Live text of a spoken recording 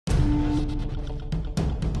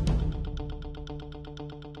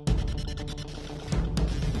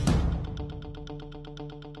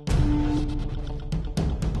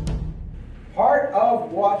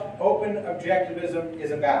what open objectivism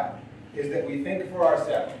is about, is that we think for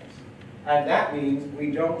ourselves. And that means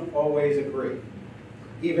we don't always agree,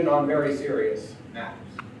 even on very serious matters.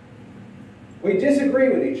 We disagree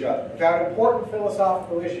with each other about important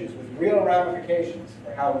philosophical issues with real ramifications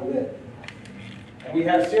for how we live. And we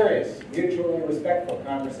have serious, mutually respectful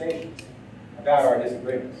conversations about our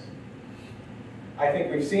disagreements. I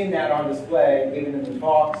think we've seen that on display even in the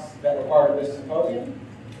talks that were part of this symposium.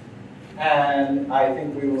 And I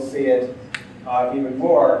think we will see it even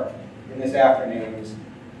more in this afternoon's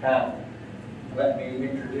panel. Let me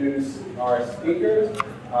introduce our speakers.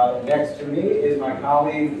 Next to me is my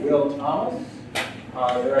colleague, Will Thomas,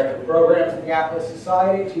 Director of Programs at the Atlas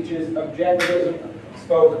Society, teaches Objectivism,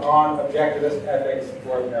 spoke on Objectivist ethics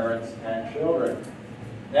for parents and children.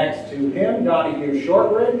 Next to him, Donohue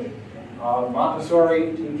Shortridge,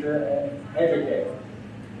 Montessori teacher and educator.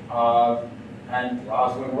 And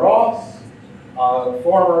Roslyn Ross,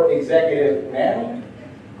 former executive nanny,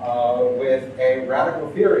 with a radical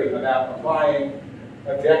theory about applying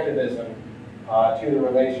objectivism to the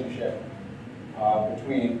relationship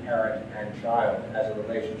between parent and child as a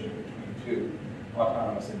relationship between two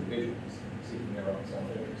autonomous individuals seeking their own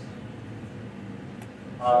self-interest.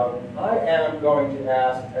 I am going to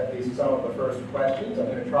ask at least some of the first questions. I'm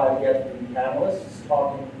going to try to get the panelists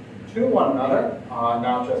talking to one another,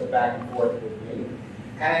 not just back and forth with me.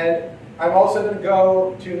 And I'm also going to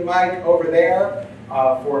go to the mic over there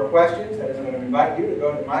for questions. That is, I'm going to invite you to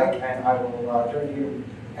go to the mic, and I will turn to you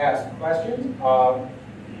to ask questions.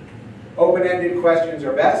 Open-ended questions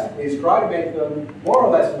are best. Please try to make them more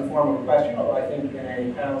or less in the form of a question, although I think in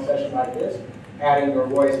a panel session like this, adding your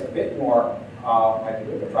voice a bit more might be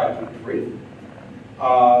good, but try to keep it brief.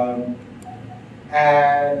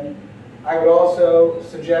 And I would also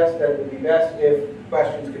suggest that it would be best if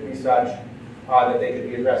questions could be such that they could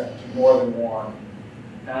be addressed to more than one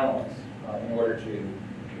panelist in order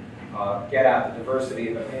to get at the diversity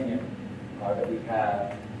of opinion that we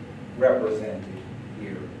have represented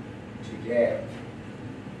here today.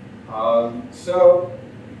 So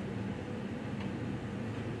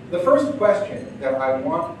the first question that I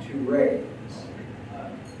want to raise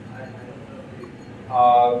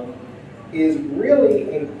is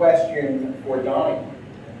really a question for Donnie,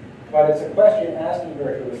 but it's a question asking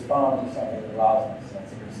her to respond to something that Roslyn said.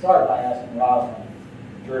 So we're going to start by asking Roslyn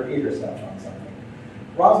to repeat herself on something.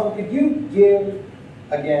 Roslyn, could you give,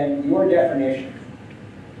 again, your definition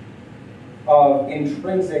of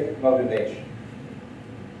intrinsic motivation?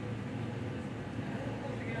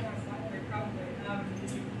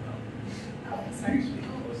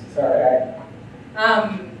 Sorry.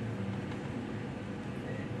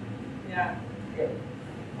 Yeah. Good.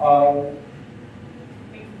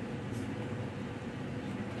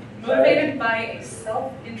 Motivated by a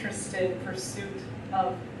self-interested pursuit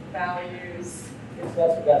of values. Yes,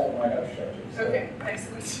 that's what my notes showed you. So. Okay,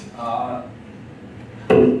 excellent.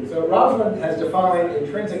 So Roslyn has defined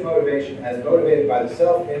intrinsic motivation as motivated by the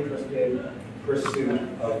self-interested pursuit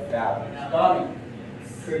of values. Donnie,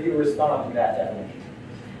 could you respond to that definition?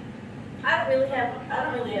 I don't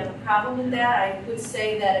really have a problem with that. I would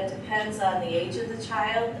say that it depends on the age of the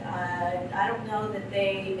child. I don't know that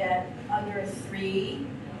they, at under 3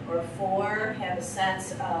 or 4, have a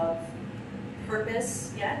sense of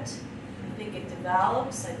purpose yet. I think it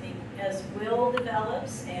develops. I think as will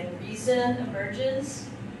develops and reason emerges,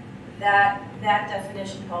 that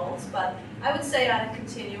definition holds. But I would say on a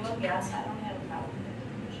continuum, yes, I don't have a problem with that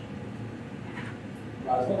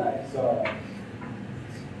definition. Roslyn, I saw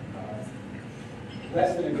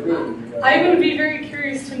less than agreeing. I would be very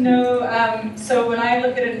curious to know, so when I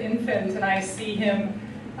look at an infant and I see him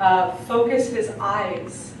focus his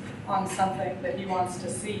eyes on something that he wants to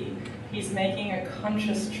see, he's making a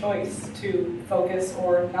conscious choice to focus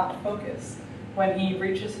or not focus. When he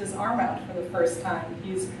reaches his arm out for the first time,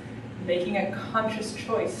 he's making a conscious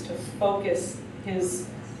choice to focus his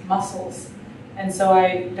muscles. And so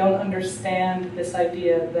I don't understand this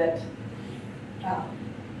idea that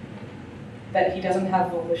that he doesn't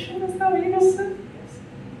have volition. Is that what you just said?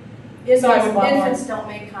 Yes. So I would want Infants don't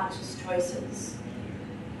make conscious choices.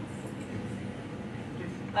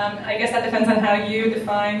 I guess that depends on how you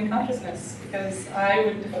define consciousness, because I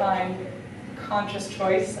would define conscious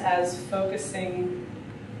choice as focusing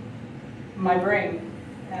my brain,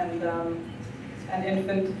 and an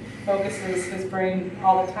infant focuses his brain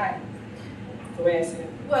all the time, the way I see it.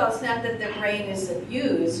 Well, it's not that their brain isn't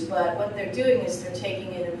used, but what they're doing is they're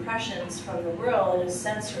taking in impressions from the world in a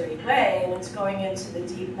sensory way, and it's going into the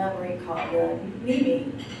deep memory called the NIMI.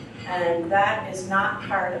 And that is not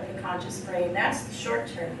part of the conscious brain. That's the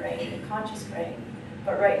short-term brain, the conscious brain.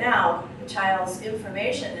 But right now, the child's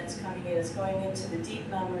information that's coming in is going into the deep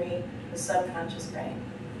memory, the subconscious brain.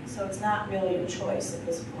 So it's not really a choice at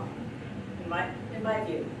this point, in my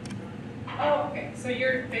view. Oh, okay. So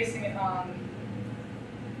you're basing it on,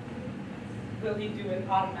 will he do it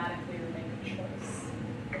automatically or make a choice?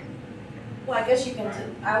 Well, I guess you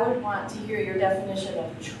can, I would want to hear your definition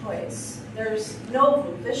of choice. There's no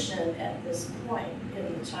volition at this point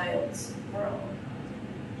in the child's world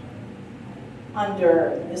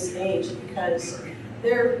under this age, because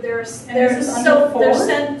they're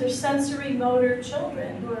sensory motor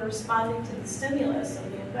children who are responding to the stimulus of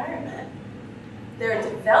the environment. They're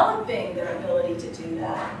developing their ability to do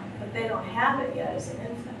that, but they don't have it yet as an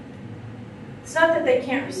infant. It's not that they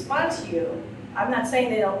can't respond to you. I'm not saying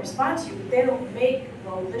they don't respond to you, but they don't make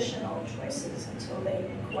volitional choices until they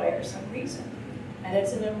acquire some reason. And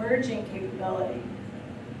it's an emerging capability.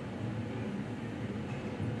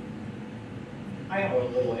 I have a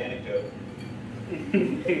little anecdote.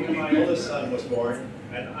 When my oldest son was born,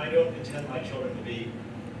 and I don't intend my children to be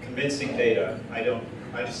convincing data.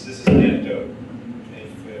 This is an anecdote.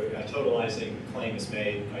 If a totalizing claim is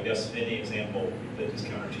made, I guess any example that is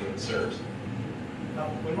counter to it serves.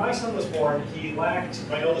 When my son was born, he lacked,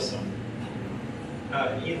 my oldest son,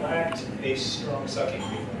 he lacked a strong sucking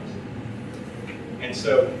reflex. And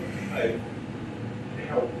so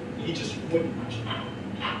he just wouldn't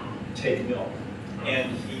take milk.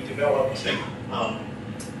 And he developed a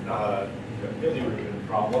bilirubin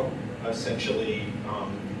problem. Essentially,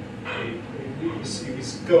 it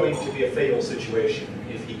was going to be a fatal situation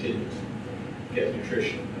if he didn't get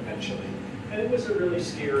nutrition eventually. And it was a really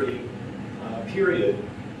scary period.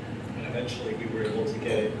 And eventually we were able to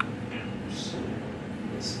get it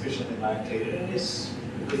sufficiently lactated, and his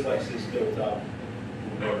reflexes built up,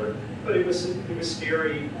 whatever. But it was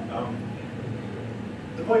scary.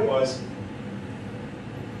 The point was,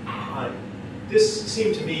 this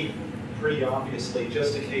seemed to me pretty obviously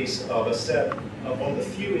just a case of a set of one of the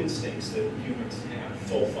few instincts that humans have,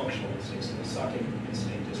 full functional instincts, and the sucking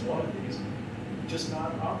instinct is one of these, just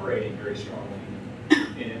not operating very strongly.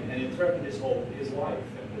 And it threatened his life,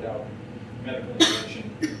 and without medical intervention,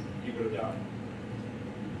 he would have died.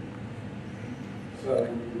 So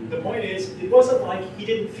the point is, it wasn't like he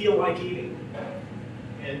didn't feel like eating.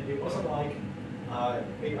 And it wasn't like, I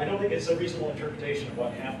don't think it's a reasonable interpretation of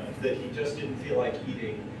what happened, that he just didn't feel like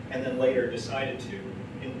eating and then later decided to.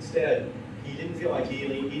 Instead, he didn't feel like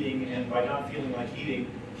eating, and by not feeling like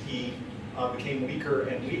eating, he became weaker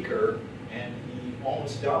and weaker, and he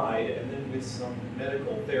almost died. And then with some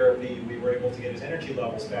medical therapy, we were able to get his energy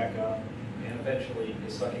levels back up, and eventually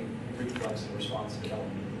his sucking reflex and response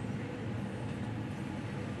developed.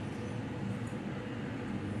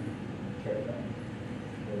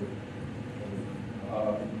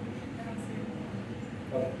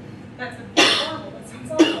 That's horrible. That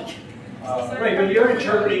sounds awful. Right, but you're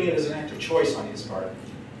interpreting it as an act of choice on his part,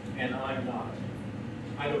 and I'm not.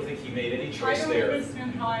 I don't think he made any choice there. I don't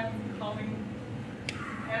understand how I'm calling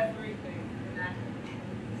everything an act of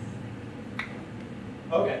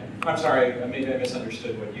choice. Okay, I'm sorry. Maybe I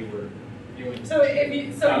misunderstood what you were doing. So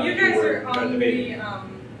you guys are on the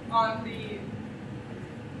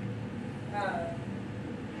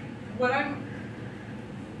what I'm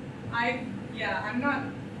not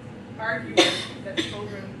arguing that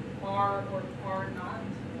children are or are not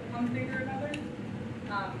one thing or another.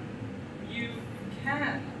 You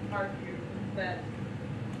can argue that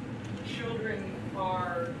children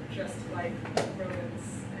are just like rodents,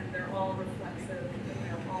 and they're all reflexive, and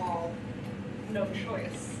they're all no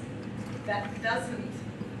choice. That doesn't,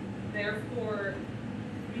 therefore,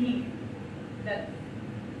 mean that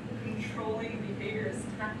controlling behaviorist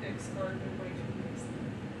tactics are a good way to use them.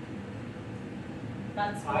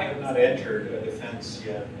 That's I have not entered a defense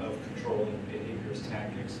yet of controlling behaviorist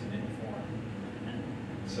tactics in any form.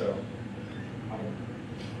 So, I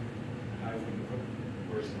wouldn't put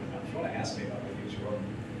words in my mouth. If you want to ask me about my views, you're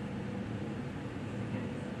welcome.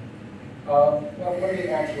 Well, let me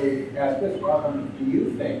actually ask this. Do you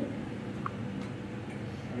think,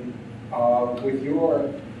 with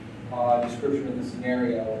your description of the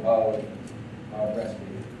scenario of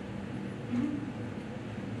breastfeeding,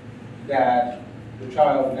 that the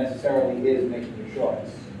child necessarily is making a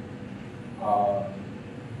choice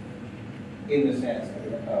in the sense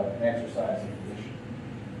of an exercise of volition?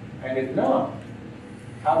 And if not,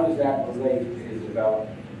 how does that relate to his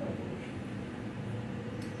development of volition?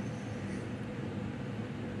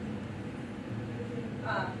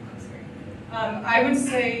 I'm sorry. I would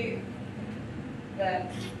say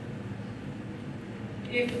that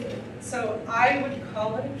so I would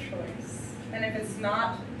call it a choice, and if it's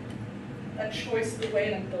not a choice the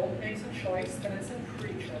way an adult makes a choice, then it's a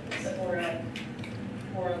pre-choice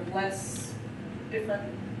or a less different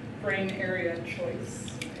brain area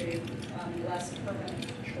choice, a less permanent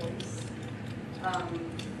choice.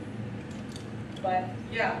 But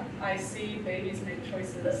yeah, I see babies make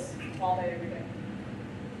choices all day, every day.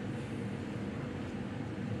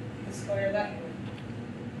 This way or that way.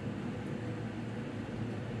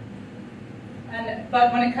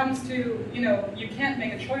 But when it comes to, you can't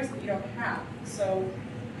make a choice that you don't have. So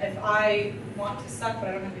if I want to suck, but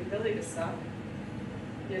I don't have the ability to suck,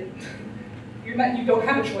 you don't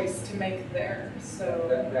have a choice to make there. So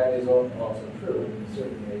that is also true.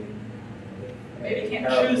 Certainly, maybe can't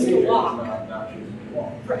choose to walk. Not choosing to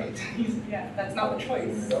walk. Right. That's not the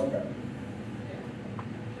choice. Okay.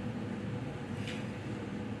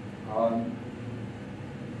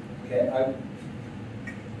 Okay, I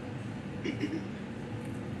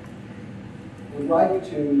would like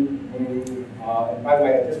to move, and by the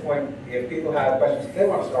way, at this point, if people have questions they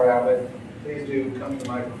want to start out with, please do come to the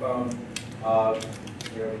microphone.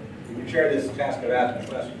 You can share this task of asking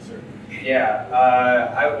questions, sir. Yeah,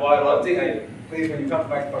 I'd love to. Please, when you come to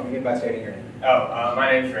the microphone, begin by stating your name.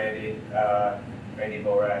 My name's Randy, Randy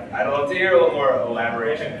Bolrack. I'd love to hear a little more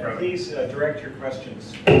elaboration from. Please direct your question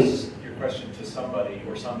to somebody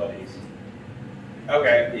or somebody's.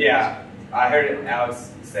 Okay, yeah. I heard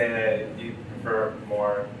Alex say that you prefer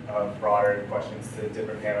more broader questions to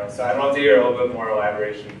different panels. So I'd love to hear a little bit more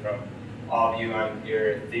elaboration from all of you on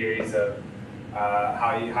your theories of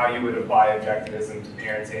how you would apply objectivism to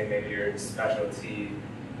parenting, maybe your specialty,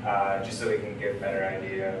 just so we can get a better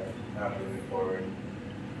idea of moving forward.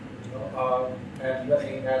 And let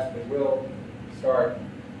me ask that Will start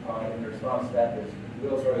in response to that, because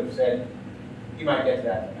Will sort of said he might get to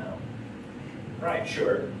that now. Right,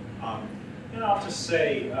 sure. And I'll just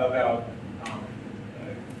say about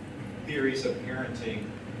theories of parenting,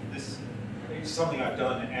 this is something I've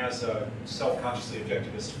done as a self-consciously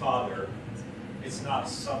objectivist father. It's not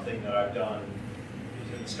something that I've done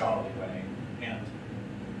in a scholarly way. And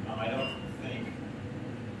I don't think,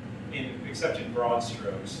 except in broad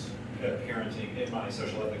strokes, parenting, in my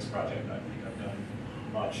social ethics project, I think I've done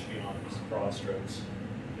much beyond broad strokes.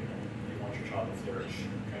 You want your child to flourish,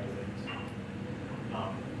 kind of things.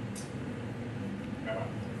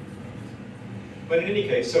 But in any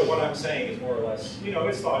case, so what I'm saying is more or less,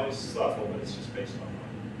 it's thoughtful, but it's just based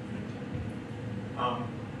on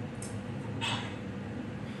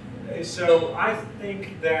so I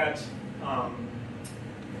think that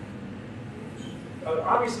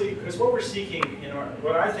obviously, because what we're seeking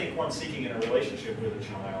what I think one's seeking in a relationship with a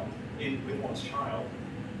child, with one's child,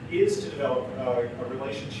 is to develop a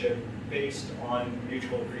relationship based on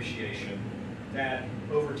mutual appreciation that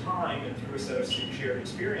over time and through a set of shared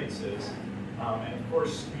experiences, and of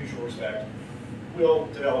course mutual respect, will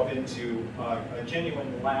develop into a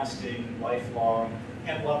genuine, lasting, lifelong,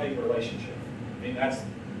 and loving relationship. I mean, that's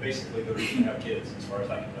basically the reason to have kids, as far as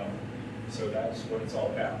I can tell. So that's what it's all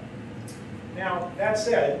about. Now, that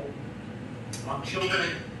said,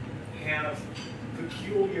 children have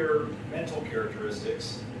peculiar mental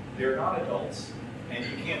characteristics. They're not adults, and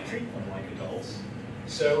you can't treat them like adults.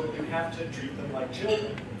 So you have to treat them like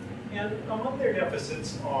children. And among their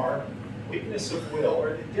deficits are weakness of will,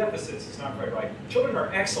 or the deficits is not quite right. Children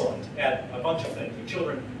are excellent at a bunch of things.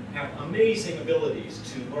 Children have amazing abilities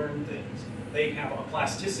to learn things. They have a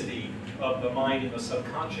plasticity of the mind and the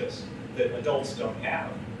subconscious that adults don't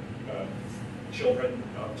have. Children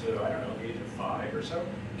up to, I don't know, the age of 5 or so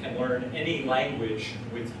can learn any language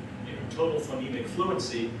with total phonemic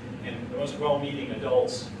fluency, and the most well-meaning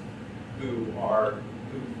adults who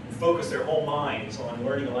focus their whole minds on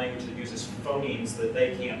learning a language that uses phonemes that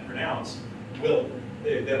they can't pronounce they'll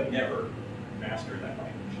never master that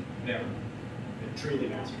language. Never. Truly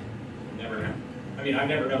master it. Never have. I mean, I've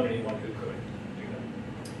never known anyone who could do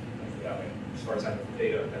that. As far as I know from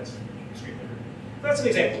data, that's extremely rare. That's an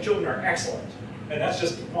example. Children are excellent. And that's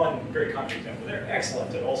just one very concrete example. They're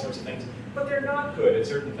excellent at all sorts of things, but they're not good at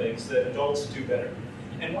certain things that adults do better.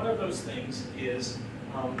 And one of those things is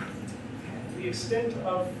the extent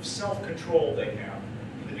of self-control they have,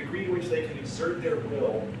 the degree to which they can exert their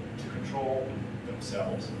will to control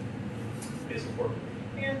themselves is important.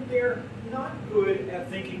 And they're not good at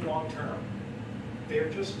thinking long-term. They're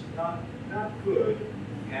just not good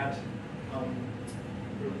at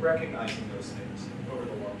recognizing those things over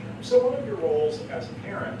the long term. So one of your roles as a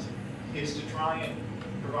parent is to try and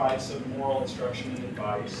provide some moral instruction and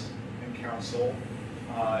advice and counsel,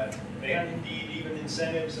 and indeed even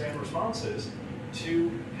incentives and responses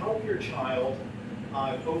to help your child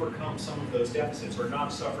overcome some of those deficits or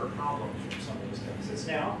not suffer problems from some of those deficits.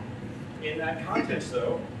 Now, In that context,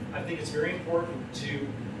 though, I think it's very important to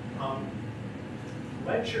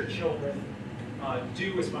let your children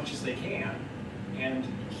do as much as they can and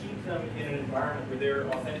keep them in an environment where they're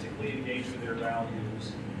authentically engaged with their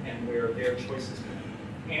values and where their choices matter.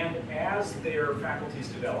 And as their faculties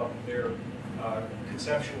develop, their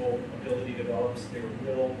conceptual ability develops, their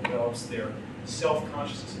will develops, their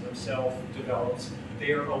self-consciousness of themselves develops,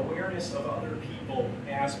 their awareness of other people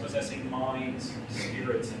as possessing minds,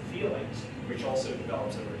 spirits, and feelings, which also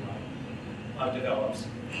develops over time,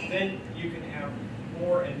 then you can have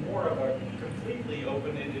more and more of a completely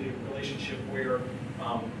open-ended relationship where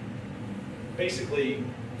basically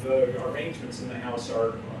the arrangements in the house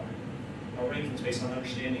are arrangements based on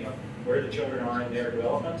understanding of where the children are in their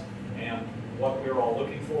development and what we're all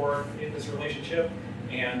looking for in this relationship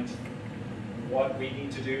and what we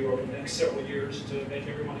need to do over the next several years to make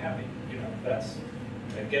everyone happy. You know, that's,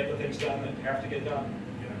 and get the things done that have to get done,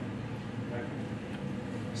 you know.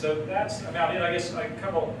 So that's about it. I guess a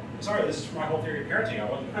couple, sorry, this is my whole theory of parenting. I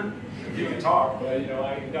wasn't giving a talk, but you know,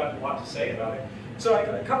 I got a lot to say about it. So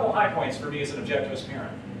a couple high points for me as an objectivist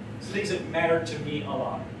parent. So things that mattered to me a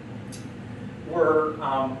lot were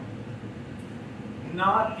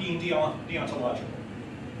not being deontological.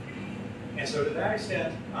 And so to that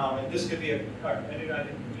extent, and this could be an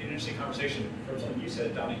interesting conversation from something you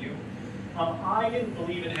said, Donohue, I didn't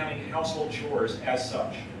believe in having household chores as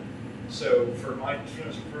such. So for my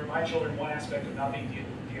children, one aspect of not being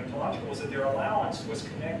deontological was that their allowance was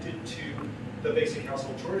connected to the basic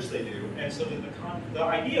household chores they do. And so that the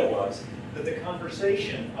idea was that the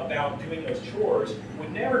conversation about doing those chores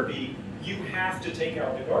would never be, you have to take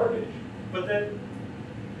out the garbage, but that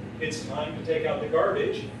it's time to take out the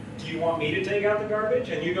garbage. Do you want me to take out the garbage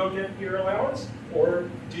and you don't get your allowance? Or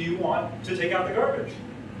do you want to take out the garbage?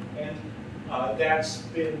 And that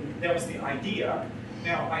was the idea.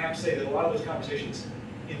 Now, I have to say that a lot of those conversations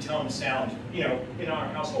in tone sound, you know, in our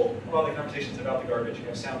household, a lot of the conversations about the garbage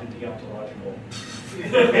have sounded deontological.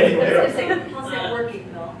 How's that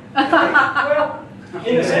working, though? Well,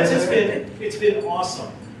 in a sense, it's been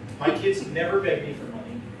awesome. My kids never beg me for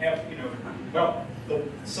money. You know, well, the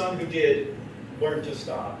son who did learned to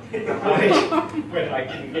stop when I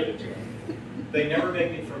didn't give it to him. They never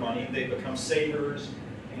beg me for money. They become savers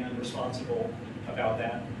and responsible about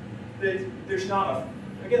that. There's no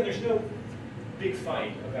big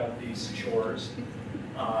fight about these chores.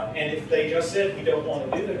 And if they just said we don't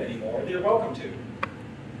want to do them anymore, they're welcome to.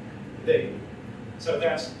 So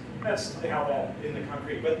that's how that in the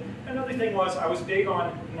concrete. But another thing was I was big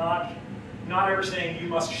on not ever saying you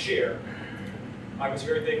must share. I was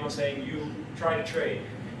very big on saying you try to trade.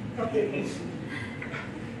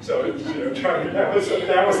 So you know, that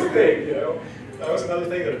was the thing. You know, that was another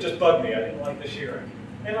thing that just bugged me. I didn't like the sharing.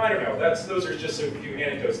 And I don't know. Those are just a few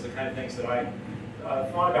anecdotes of the kind of things that I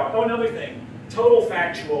thought about. Oh, another thing: total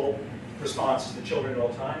factual response to the children at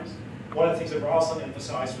all times. One of the things that Roslyn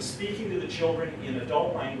emphasized was speaking to the children in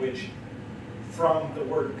adult language from the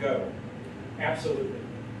word go. Absolutely,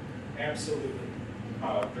 absolutely,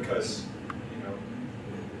 because you know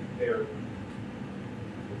they're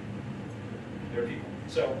people.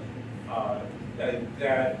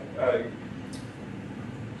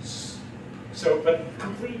 So but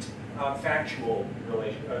complete factual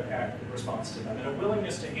response to them and a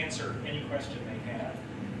willingness to answer any question they have.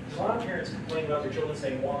 There's a lot of parents complain about their children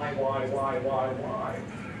saying why.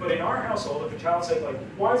 But in our household, if a child said like,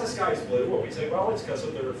 why is the sky blue? Well, we say, well, it's because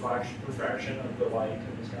of the refraction of the light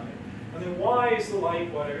in the sky. And then why is the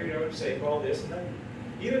light whatever? You know, say, well, this, and then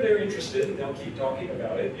either they're interested and they'll keep talking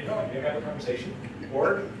about it, you know, and you have a conversation,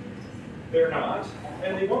 or they're not,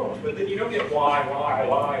 and they won't. But then you don't get why.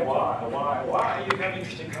 You have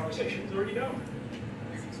interesting conversations, or you don't.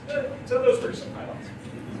 So those were some highlights.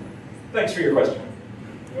 Thanks for your question.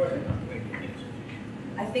 Go ahead.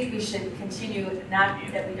 I think we should continue, not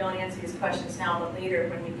that we don't answer these questions now, but later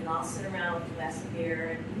when we can all sit around with a glass of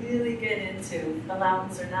beer and really get into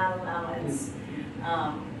allowance or not allowance,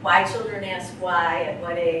 why children ask why, at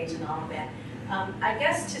what age, and all of that. I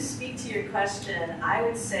guess to speak to your question, I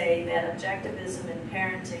would say that objectivism and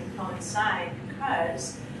parenting coincide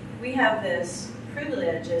because we have this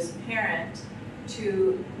privilege as a parent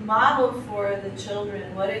to model for the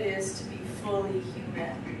children what it is to be fully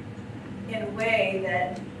human in a way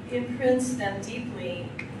that imprints them deeply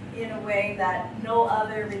in a way that no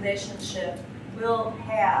other relationship will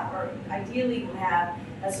have, or ideally will have,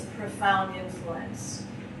 as a profound influence.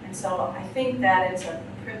 And so I think that it's a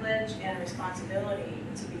privilege and a responsibility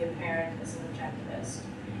to be a parent as an objectivist.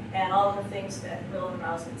 And all of the things that Will and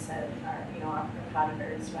Roslyn said are, you know, are part of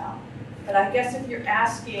it as well. But I guess if you're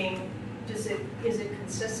asking, is it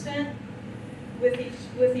consistent?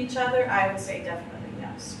 with each other? I would say definitely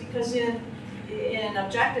yes, because in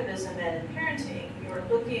objectivism and in parenting, you're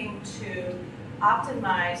looking to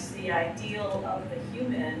optimize the ideal of the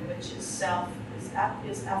human, which is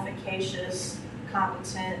efficacious,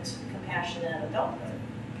 competent, compassionate adulthood.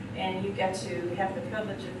 And you get to have the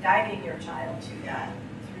privilege of guiding your child to that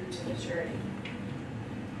through to maturity.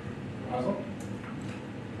 Roslyn?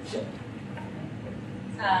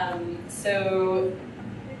 So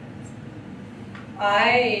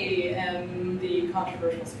I am the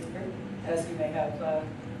controversial speaker, as you may have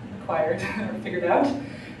acquired or figured out.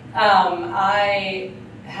 I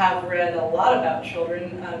have read a lot about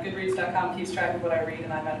children. Goodreads.com keeps track of what I read,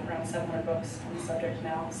 and I'm at around 700 books on the subject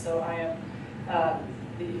now. So I am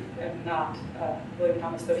I'm not William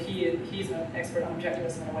Thomas, though he's an expert on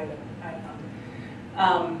objectivism in a way that I'm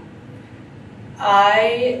not.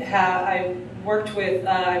 I worked with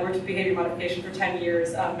behavior modification for 10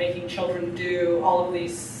 years, making children do all of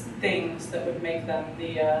these things that would make them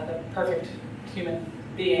the perfect human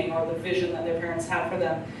being, or the vision that their parents had for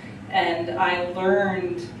them. And I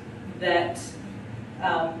learned that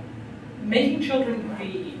making children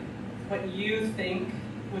be what you think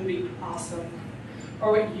would be awesome,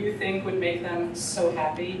 or what you think would make them so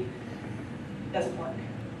happy, doesn't work.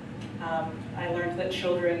 I learned that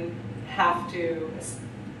children have to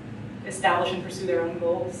establish and pursue their own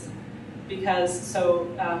goals, because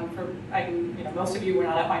most of you were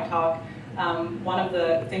not at my talk. One of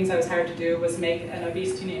the things I was hired to do was make an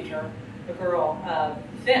obese teenager, a girl,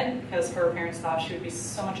 thin, because her parents thought she would be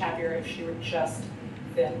so much happier if she were just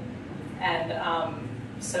thin. And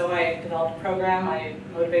so I developed a program, I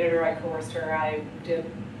motivated her, I coerced her, I did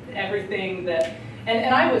everything that,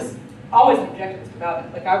 and I was always an objectivist about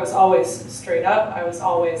it. Like, I was always straight up, I was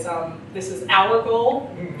always, this is our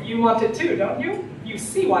goal, you want it too, don't you? You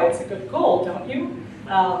see why it's a good goal, don't you?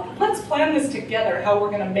 Let's plan this together, how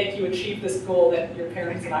we're gonna make you achieve this goal that your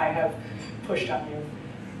parents and I have pushed on you.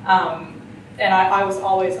 And I was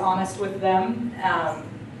always honest with them.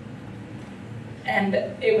 And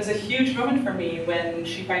it was a huge moment for me when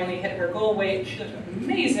she finally hit her goal weight. She looked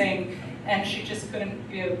amazing, and she just couldn't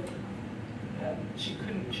give, she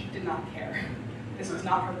did not care. This was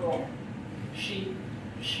not her goal. She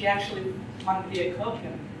actually wanted to be a cook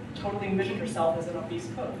and totally envisioned herself as an obese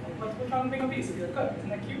cook. Like, what's wrong with being obese if you're a cook? Isn't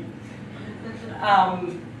that cute?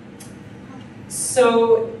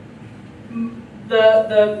 So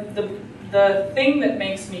the thing that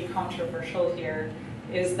makes me controversial here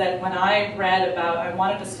is that when I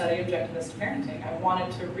wanted to study objectivist parenting. I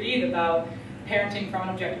wanted to read about parenting from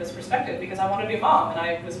an objectivist perspective because I wanted to be a mom, and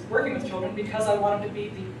I was working with children because I wanted to be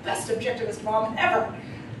the best objectivist mom ever.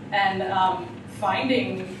 And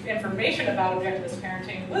finding information about objectivist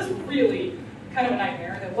parenting was really kind of a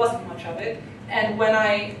nightmare. There wasn't much of it. And when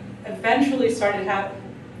I eventually started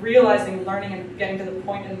realizing, learning, and getting to the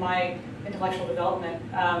point in my intellectual development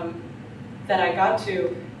that I got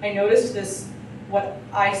to, I noticed what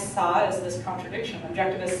I saw as this contradiction.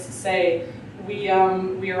 Objectivists say, we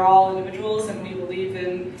are all individuals and we believe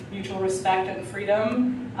in mutual respect and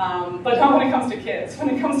freedom, but not when it comes to kids. When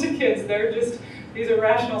it comes to kids, they're just these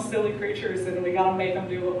irrational, silly creatures, and we gotta make them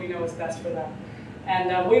do what we know is best for them.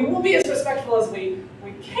 And we will be as respectful as we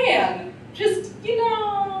can, just,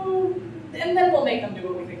 and then we'll make them do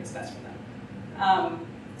what we think is best for them.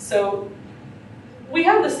 So we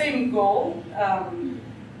have the same goal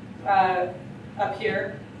up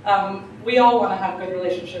here. We all want to have good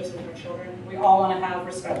relationships with our children. We all want to have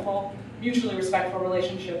mutually respectful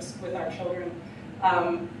relationships with our children.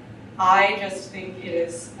 I just think it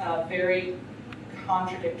is very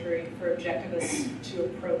contradictory for objectivists to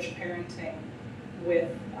approach parenting with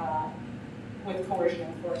coercion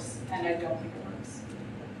and force, and I don't think it works.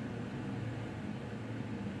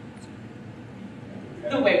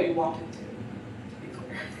 The way we want it to be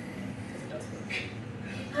clear, because it does work.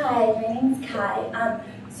 Hi, my name's Kai.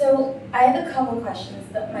 So I have a couple questions,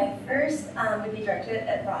 but my first would be directed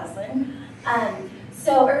at Roslyn.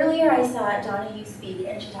 So earlier I saw Donohue speak,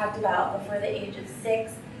 and she talked about before the age of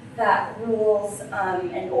 6 that rules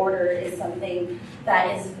and order is something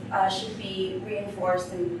that should be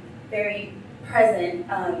reinforced and very present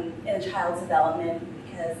in a child's development,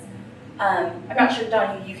 because I'm not sure,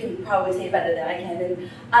 Donohue, you can probably say it better than I can.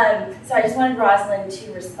 And so I just wanted Roslyn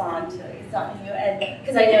to respond to Donohue, and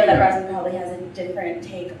because I know that Roslyn probably has a different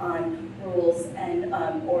take on rules and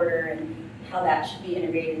order and how that should be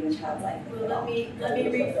integrated in the child's life. Well, let me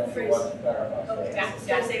rephrase.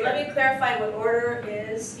 Okay. Let me clarify what order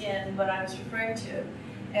is in what I was referring to.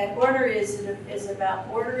 And order is about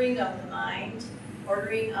ordering of the mind,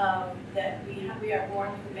 ordering of that we are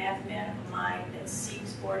born with a mathematical mind that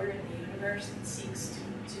seeks order in the universe. universe that seeks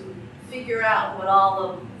to figure out what all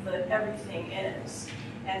of everything is.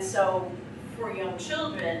 And so for young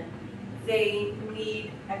children, they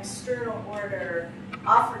need external order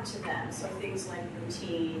offered to them. So things like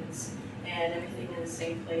routines and everything in the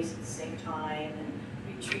same place at the same time, and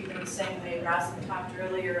we treat them the same way. Roslyn talked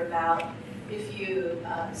earlier about if you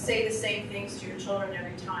say the same things to your children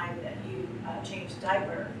every time that you change a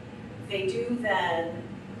diaper, they do then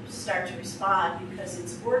start to respond because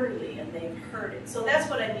it's orderly and they've heard it. So that's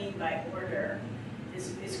what I mean by order,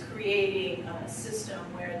 is creating a system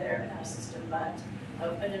where they're, not a system, but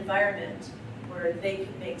an environment where they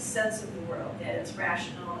can make sense of the world, that it's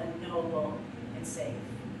rational and knowable and safe.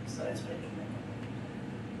 So that's what I mean.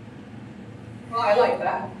 Well, I like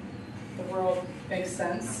that. The world makes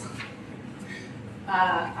sense.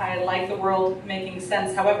 I like the world making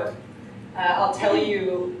sense. However, I'll tell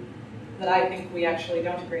you that I think we actually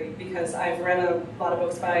don't agree, because I've read a lot of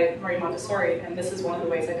books by Marie Montessori, and this is one of the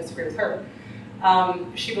ways I disagree with her.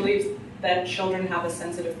 She believes that children have a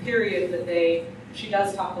sensitive period, that she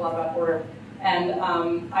does talk a lot about order, and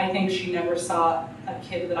I think she never saw a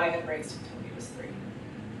kid that I had raised until he was 3.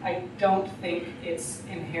 I don't think it's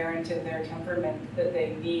inherent in their temperament that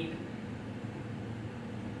they need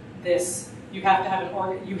this. You have to have an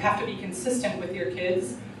order, you have to be consistent with your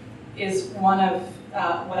kids, is one of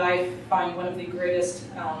what I find one of the greatest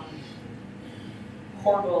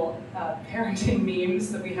horrible parenting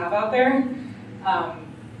memes that we have out there.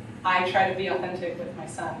 I try to be authentic with my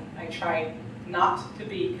son. I try not to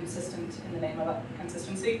be consistent in the name of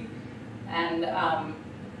consistency. And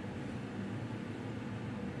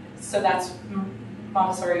so that's,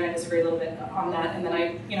 Montessori and I disagree a little bit on that. And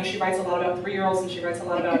then she writes a lot about 3-year-olds, and she writes a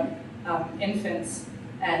lot about infants.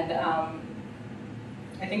 And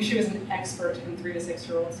I think she was an expert in 3 to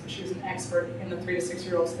 6-year-olds, but she was an expert in the 3 to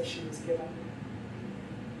 6-year-olds that she was given.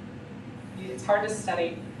 It's hard to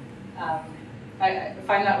study. I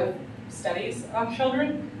find that with studies on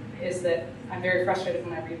children, is that I'm very frustrated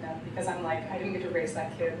when I read them, because I'm like, I didn't get to raise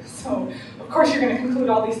that kid. So of course you're going to conclude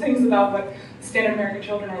all these things about what standard American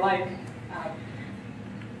children are like.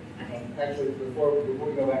 Actually, before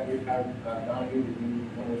we go back, we have Donohue, did you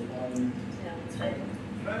want to respond? Yeah, that's right.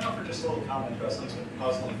 Can I offer just a little comment about something that's been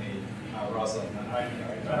puzzling me, Roslyn?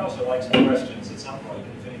 I also like some questions at some point,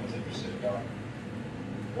 if anyone's interested, about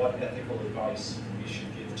what ethical advice we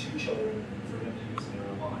should give to children for them to use in their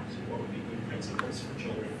own lives. What would be good principles for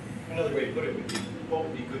children? Another way to put it would be, what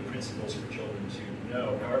would be good principles for children to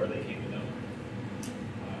know, however they came to know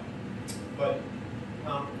them?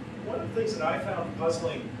 One of the things that I found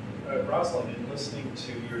puzzling, Roslyn, in listening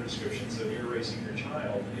to your descriptions of your raising your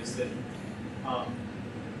child, is that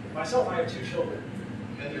myself, I have 2 children,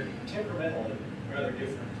 and they're temperamentally rather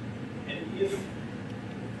different. And if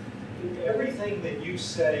everything that you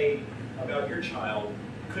say about your child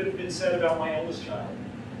could have been said about my oldest child,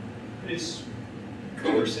 is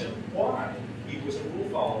coerce him. Why? He was a rule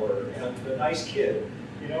follower and a nice kid,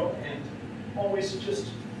 and always just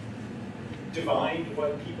divined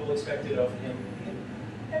what people expected of him.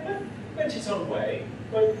 And that went his own way,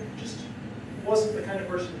 but just wasn't the kind of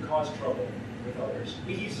person who caused trouble with others.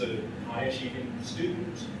 He's a high-achieving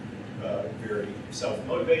student, very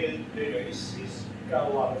self-motivated. He's got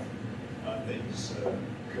a lot of things going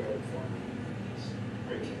for him. He's a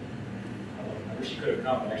great kid. I wish he could have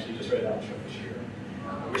come. I actually just read out this year.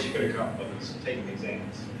 I wish he could have come, but he's taking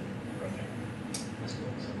exams right now. That's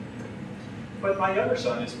cool. So. But my younger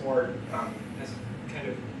son is more, has a kind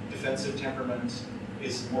of defensive temperament,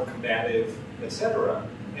 is more combative, etc.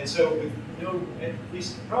 And so with no, at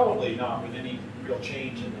least probably not with any real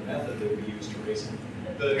change in the method that we used to raise him,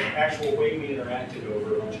 the actual way we interacted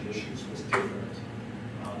over a bunch of issues was different.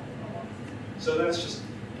 So that's just,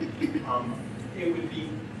 it would be,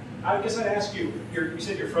 I guess I'd ask you, you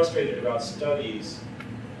said you're frustrated about studies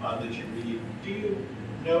that you read. Do you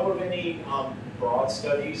know of any broad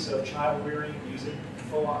studies of child rearing using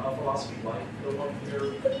philosophy like the one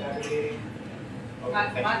you're navigating? Okay,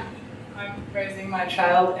 thank you. I'm raising my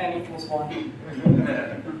child, N equals 1.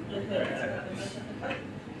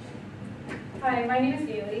 Hi, my name is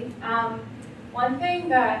Haley. One thing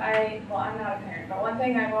that I'm not a parent, but one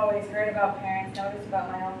thing I've always heard about parents, noticed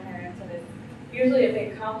about my own parents, and it's usually a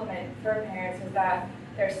big compliment for parents, is that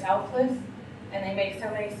they're selfless and they make so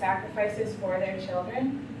many sacrifices for their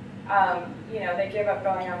children. They give up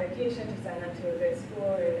going on vacation to send them to a good school,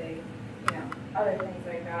 or they, other things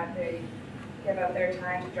like that. They give up their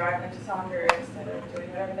time to drive them to soccer instead of doing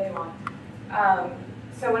whatever they want.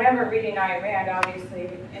 So whenever reading Ayn Rand, obviously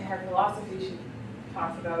in her philosophy, she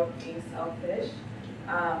talks about being selfish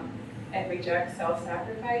and rejects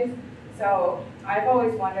self-sacrifice. So I've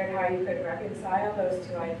always wondered how you could reconcile those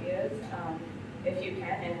two ideas, if you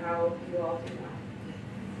can, and how you all do that.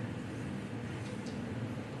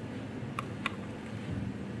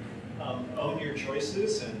 Own your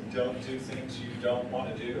choices and don't do things you don't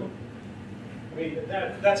want to do. I mean,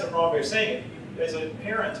 that's a wrong way of saying it. As a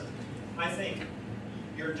parent, I think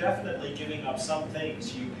you're definitely giving up some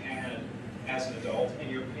things you had as an adult,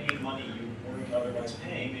 and you're paying money you weren't otherwise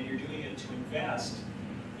paying, and you're doing it to invest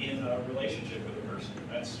in a relationship with a person.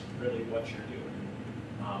 That's really what you're doing.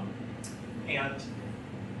 And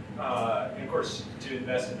of course, to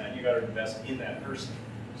invest in that, you got to invest in that person.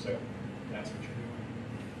 So that's what you're doing.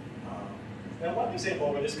 Now, one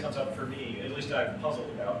example where this comes up for me, at least I've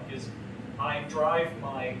puzzled about, is I drive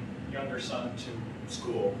my younger son to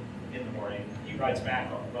school in the morning. He rides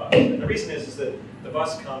back on the bus. And the reason is that the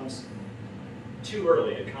bus comes too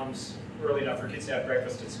early. It comes early enough for kids to have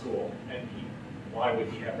breakfast at school. And why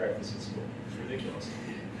would he have breakfast at school? It's ridiculous.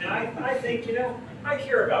 And I think, I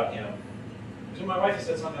care about him. So my wife has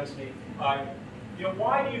said sometimes to me, why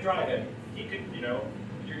do you drive him? He could,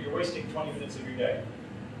 you're wasting 20 minutes of your day.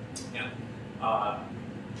 And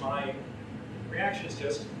my reaction is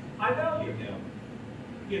just, I value him.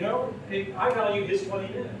 I value his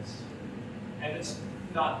 20 minutes. And it's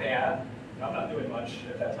not bad. I'm not doing much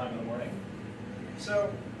at that time in the morning.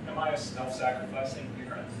 So am I a self-sacrificing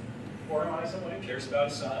parent? Or am I someone who cares about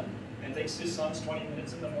his son and thinks his son's 20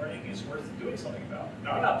 minutes in the morning is worth doing something about?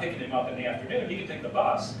 Now, I'm not picking him up in the afternoon. He can take the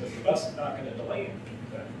bus, but the bus is not going to delay him.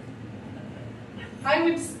 I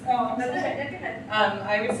would,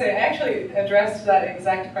 I would say I actually addressed that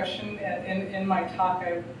exact question in my talk.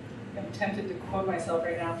 I'm tempted to quote myself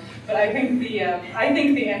right now, but I think the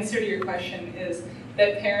answer to your question is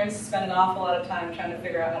that parents spend an awful lot of time trying to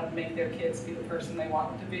figure out how to make their kids be the person they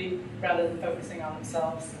want them to be, rather than focusing on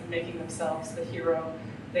themselves and making themselves the hero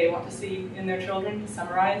they want to see in their children. To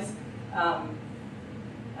summarize,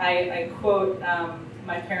 I quote.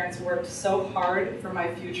 My parents worked so hard for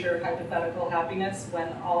my future hypothetical happiness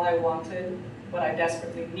when all I wanted, what I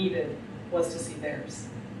desperately needed, was to see theirs.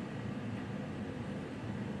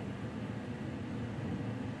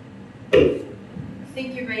 I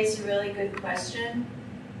think you raised a really good question,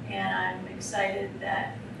 and I'm excited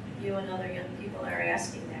that you and other young people are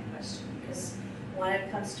asking that question, because when it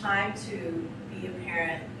comes time to be a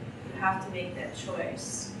parent, you have to make that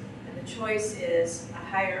choice. And the choice is a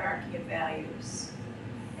hierarchy of values.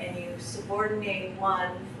 And you subordinate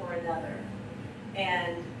one for another.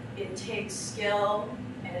 And it takes skill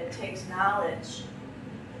and it takes knowledge,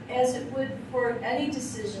 as it would for any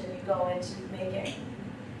decision you go into making.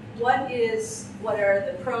 What are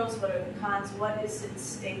the pros, what are the cons, what is at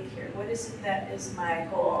stake here? What is it that is my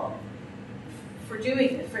goal for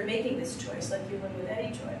doing it, for making this choice, like you would with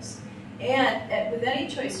any choice? And with any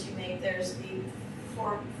choice you make, there's the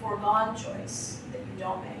foregone choice that you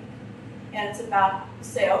don't make. And it's about,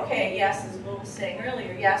 say, okay, yes, as Will was saying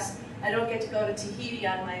earlier, yes, I don't get to go to Tahiti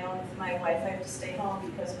on my own with my wife. I have to stay home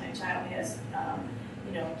because my child has,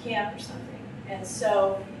 camp or something. And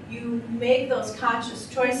so you make those conscious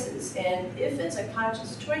choices. And if it's a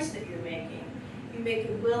conscious choice that you're making, you make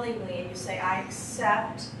it willingly and you say, I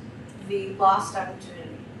accept the lost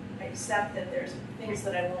opportunity. I accept that there's things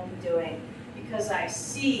that I won't be doing because I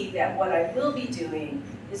see that what I will be doing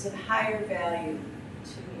is of higher value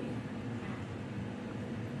to me.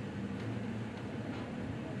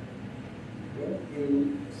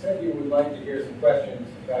 You said you would like to hear some questions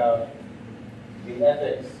about the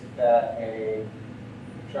ethics that a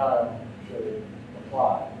child should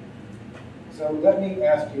apply. So let me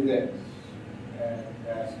ask you this, and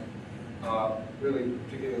ask really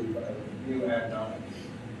particularly you and Donohue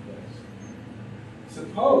this.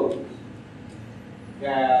 Suppose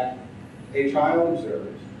that a child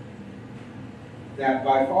observes that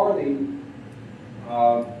by far the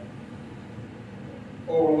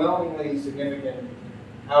overwhelmingly significant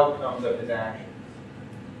outcomes of his actions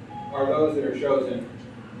are those that are chosen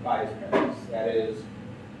by his parents. That is,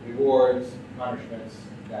 rewards, punishments,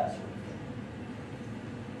 that sort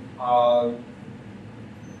of thing.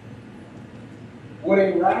 Would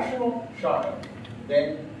a rational child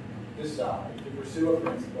then decide to pursue a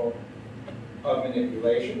principle of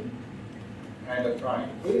manipulation and of trying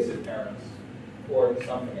to please his parents, or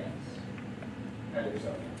something else? And if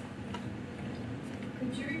so,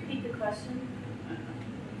 Could you repeat the question?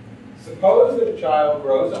 suppose that a child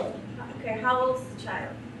grows up. Okay, how old is the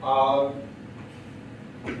child?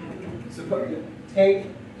 Suppose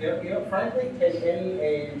frankly, take any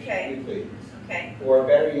age Okay. you please. Okay. Or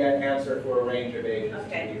better yet, answer for a range of ages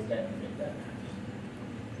Okay. to the extent you think that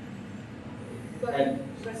matters.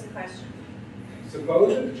 What's the question?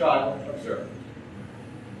 Suppose that the child observes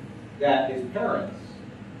that his parents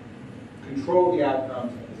control the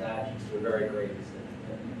outcomes of his actions to a very great extent.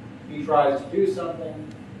 He tries to do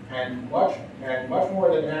something, and much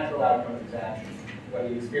more than the natural outcome of his actions, what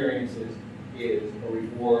he experiences is a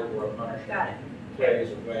reward or a punishment. Got it.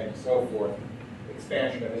 Praise or blame and so forth,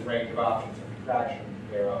 expansion of his range of options or contraction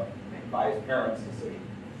thereof by his parents' decision.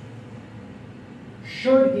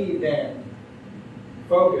 Should he then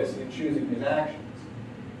focus in choosing his actions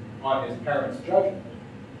on his parents' judgment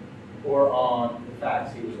or on the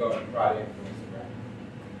facts he was going to try to influence the ground?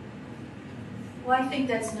 Well, I think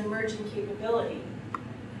that's an emerging capability.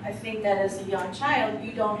 I think that as a young child,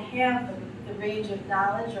 you don't have the range of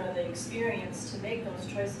knowledge or the experience to make those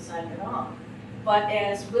choices on your own. But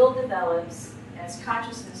as will develops, as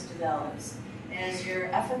consciousness develops, as your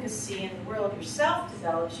efficacy in the world yourself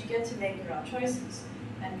develops, you get to make your own choices.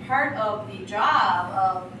 And part of the job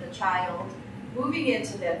of the child moving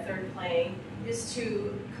into that third plane is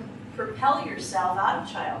to propel yourself out of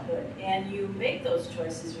childhood, and you make those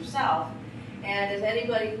choices yourself. And as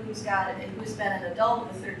anybody who's been an adult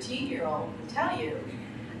with a 13-year-old will tell you,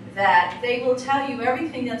 that they will tell you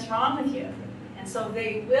everything that's wrong with you. And so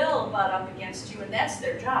they will butt up against you, and that's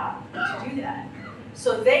their job, to do that.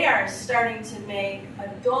 So they are starting to make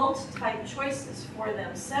adult-type choices for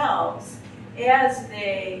themselves as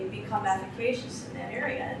they become efficacious in that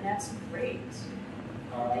area, and that's great.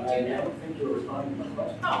 I don't think you were responding to my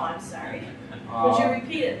question. Oh, I'm sorry. Would you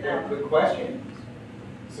repeat it then? The question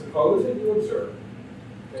is, suppose that you observe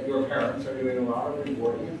that your parents are doing a lot of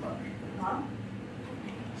rewarding and punishing,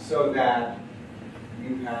 so that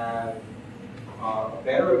you have a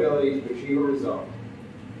better ability to achieve a result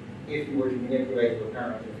if you were to manipulate your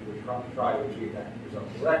parents, if you were to try to achieve that result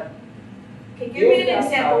directly. Okay, give me an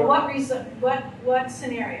example. What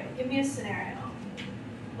scenario? Give me a scenario.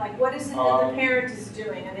 Like, what is it that the parent is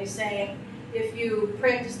doing? Are they saying, if you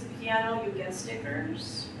practice the piano, you get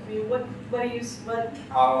stickers? I mean, what do you, what?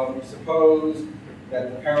 Suppose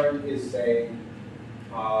that the parent is saying,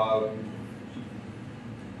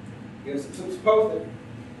 suppose that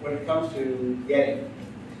when it comes to getting,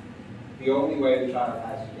 the only way the child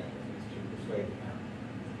has to get it is to persuade the parent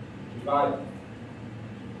to buy them.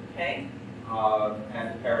 Okay.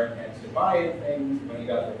 And the parent tends to buy him things when he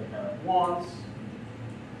does what the parent wants.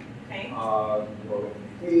 Okay. Or when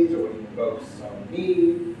he pleads, or when he invokes some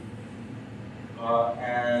need,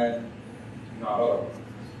 and not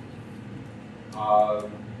otherwise.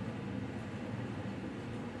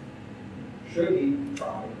 Should he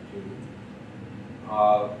try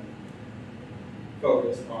to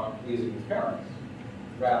focus on pleasing his parents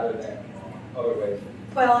rather than on other ways?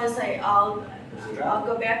 Well, I'll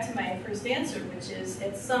go back to my first answer, which is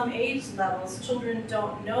at some age levels, children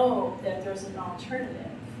don't know that there's an alternative.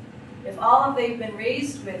 If all that they've been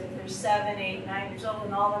raised with, if they're 7, 8, 9 years old,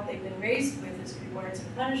 and all that they've been raised with is rewards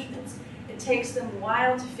and punishments, it takes them a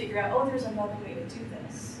while to figure out, oh, there's another way to do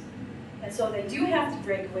this. And so they do have to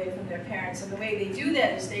break away from their parents, and the way they do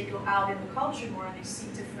that is they go out in the culture more and they see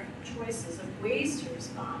different choices of ways to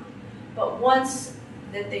respond. But once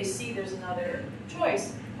that they see there's another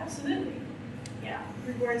choice, absolutely, yeah,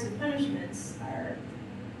 rewards and punishments are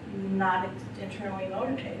not internally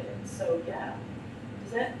motivated. So yeah,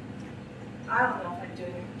 is that? I don't know if I'm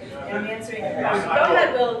doing it. If I'm answering your question. Go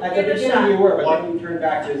ahead, Will. At the beginning you were, but then you turned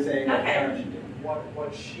back to saying what Okay. parents should do.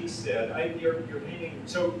 What she said, you're painting,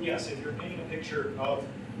 so yes, if you're painting a picture of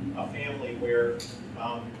a family where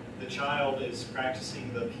the child is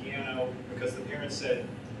practicing the piano because the parents said,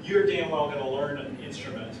 you're damn well going to learn an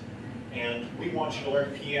instrument, and we want you to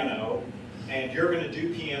learn piano, and you're going to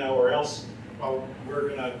do piano, or else we're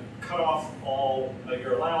going to cut off all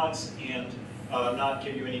your allowance and not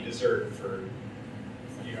give you any dessert for,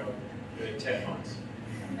 10 months.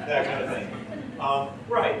 That kind of thing.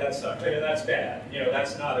 Right, that sucks. I mean, that's bad.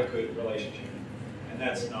 That's not a good relationship, and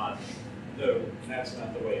that's not the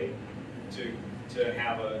way to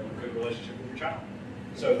have a good relationship with your child.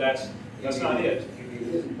 So that's not it. It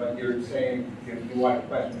isn't, but you're saying you want to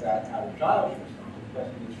question about how the child should respond. The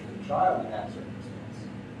question is, should the child in that circumstance?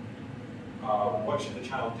 What should the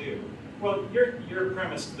child do? Well, your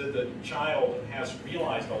premise that the child has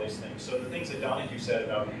realized all these things. So the things that Donohue said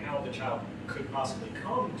about how the child could possibly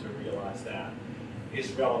come to realize that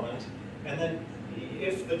is relevant. And then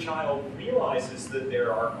if the child realizes that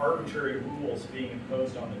there are arbitrary rules being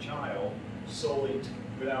imposed on the child solely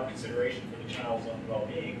without consideration for the child's own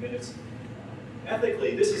well-being, then it's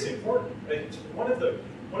ethically, this is important. One of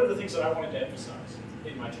the things that I wanted to emphasize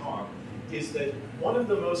in my talk is that one of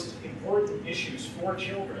the most important issues for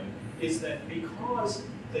children is that because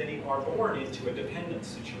they are born into a dependent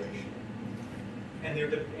situation, and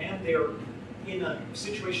they're in a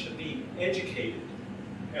situation of being educated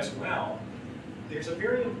as well, there's a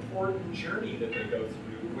very important journey that they go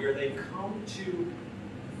through where they come to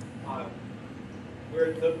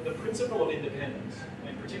where the principle of independence,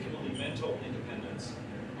 and particularly mental independence,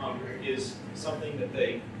 is something that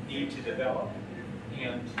they need to develop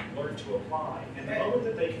and learn to apply. And the moment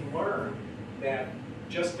that they can learn that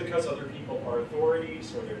just because other people are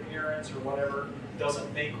authorities or their parents or whatever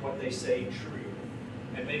doesn't make what they say true,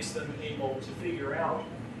 and makes them able to figure out,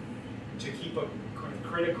 to keep a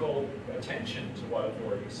critical attention to what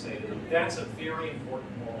authorities say to them, that's a very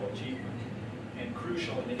important moral achievement and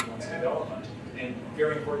crucial in anyone's development. And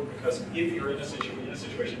very important because if you're in a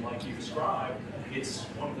situation like you described, it's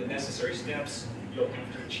one of the necessary steps you'll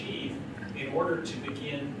have to achieve in order to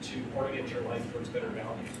begin to orient your life towards better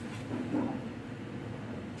values.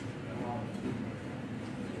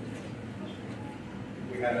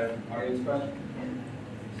 We had an audience question?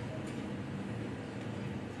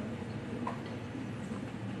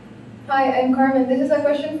 Hi, I'm Carmen. This is a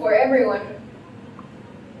question for everyone.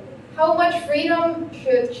 How much freedom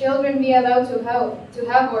should children be allowed to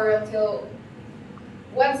have or until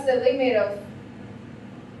what's the limit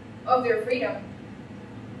of their freedom?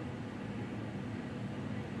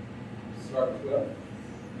 Start with Will.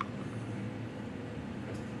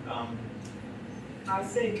 I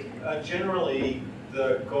think generally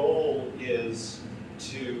the goal is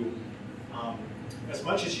to, as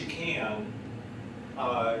much as you can,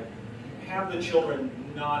 have the children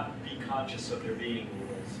not be conscious of there being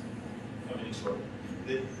rules of any sort.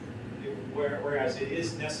 Whereas it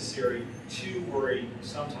is necessary to worry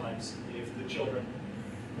sometimes if the children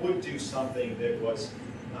would do something that was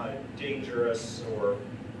dangerous or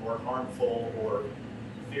harmful or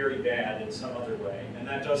very bad in some other way, and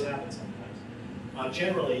that does happen sometimes.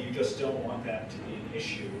 Generally, you just don't want that to be an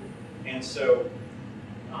issue, and so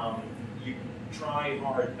you try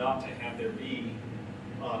hard not to have there be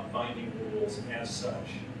binding rules as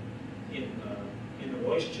such in the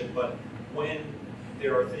relationship. But when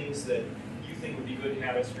there are things that you think would be good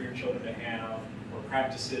habits for your children to have, or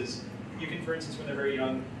practices, you can, for instance, when they're very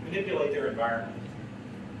young, manipulate their environment.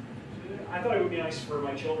 I thought it would be nice for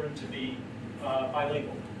my children to be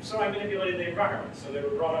bilingual, so I manipulated the environment, so they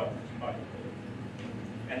were brought up bilingual.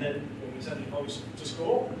 And then when we sent them home to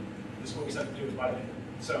school, this is what we sent them to was bilingual.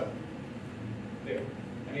 So, there.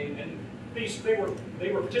 I mean, and they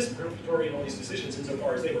were participatory in all these decisions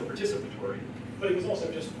insofar as they were participatory, but it was also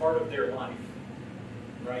just part of their life,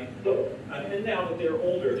 right? And now that they're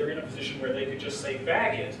older, they're in a position where they could just say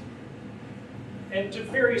bag it, and to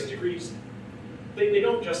various degrees, they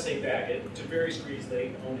don't just say bag it. To various degrees,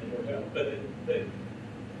 they own it or don't. But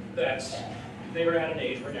they were at an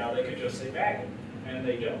age where now they could just say bag it, and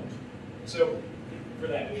they don't. So for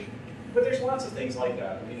that issue, but there's lots of things like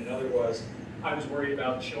that. I mean, another was I was worried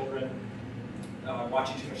about children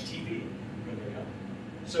watching too much TV when they're young.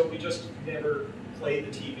 So we just never played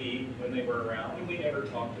the TV when they were around, and we never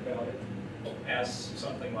talked about it as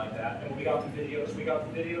something like that. And when we got the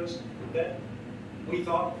videos that we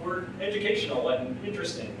thought were educational and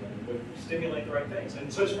interesting and would stimulate the right things.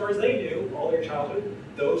 And so as far as they knew, all their childhood,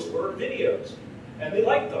 those were videos. And they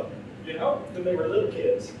liked them, you know, when they were little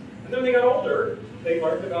kids. And then when they got older, they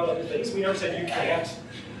learned about other things. We never said you can't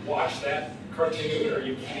watch that cartoon or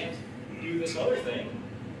you can't do this other thing.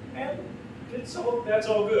 And that's all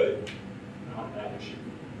good on that issue.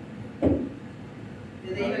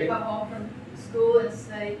 Did they even come home from school and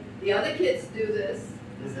say, the other kids do this,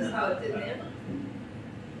 this is how it did them?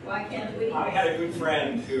 Why can't we? I had a good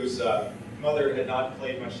friend whose mother had not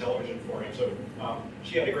played much television for him, so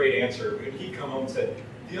she had a great answer. When he'd come home and said,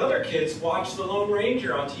 the other kids watch The Lone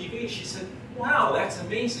Ranger on TV, she said, wow, that's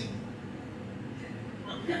amazing.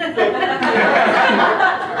 In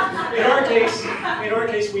our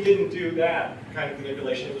case, we didn't do that kind of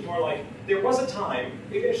manipulation. It was more like, there was a time,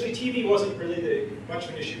 actually TV wasn't really much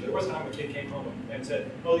of an issue. There was a time a kid came home and said,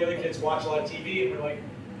 oh, the other kids watch a lot of TV, and we're like,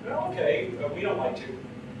 well, okay, we don't like to.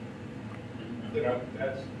 You know,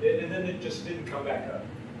 that's it, and then it just didn't come back up.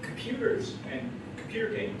 Computers and computer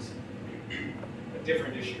games, a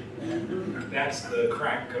different issue. That's the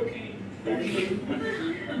crack cocaine.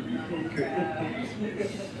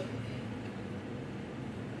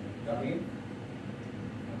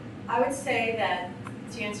 I would say that,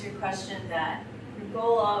 to answer your question, that your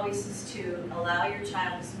goal always is to allow your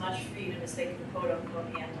child as much freedom as they can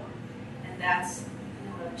quote-unquote handle. And that's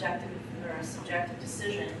an objective or a subjective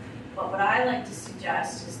decision. But what I like to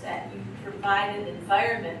suggest is that you provide an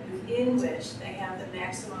environment within which they have the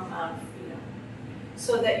maximum amount of freedom.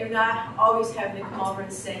 so that you're not always having to come over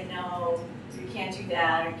and say, no, you can't do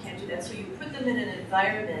that, or you can't do that. So you put them in an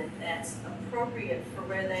environment that's appropriate for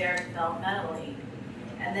where they are developmentally,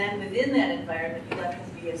 and then within that environment, you let them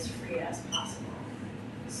be as free as possible.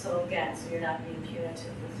 So again, so you're not being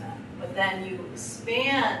punitive with them. But then you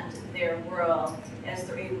expand their world as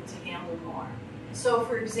they're able to handle more. So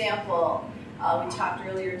for example, we talked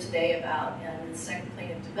earlier today about in the second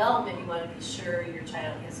plane of development, you want to be sure your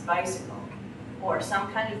child has a bicycle or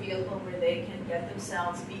some kind of vehicle where they can get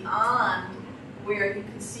themselves beyond where you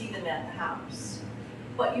can see them at the house.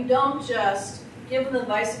 But you don't just give them the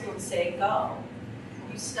bicycle and say, go.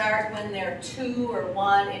 You start when they're 2 or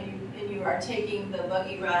 1 and you are taking the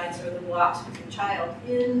buggy rides or the walks with your child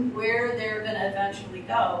in where they're going to eventually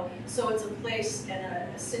go. So it's a place and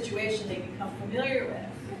a situation they become familiar with.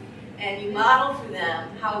 And you model for them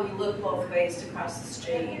how we look both ways to cross the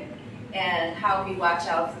street and how we watch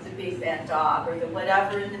out for the big bad dog or the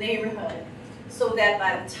whatever in the neighborhood, so that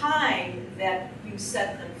by the time that you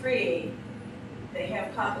set them free, they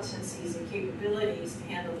have competencies and capabilities to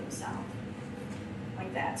handle themselves.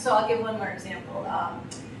 Like that. So I'll give one more example.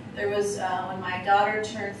 There was, when my daughter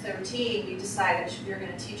turned 13, we decided we were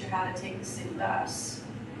going to teach her how to take the city bus.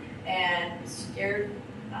 And it scared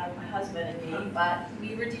my husband and me, but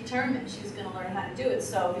we were determined she was going to learn how to do it.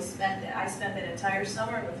 So I spent that entire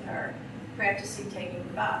summer with her practicing taking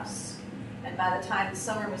the bus. And by the time the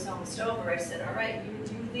summer was almost over, I said, all right,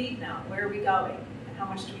 you lead now. Where are we going? And how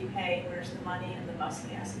much do we pay? Where's the money and the bus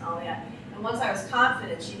gas and all that? And once I was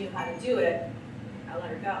confident she knew how to do it, I let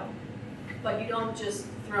her go. But you don't just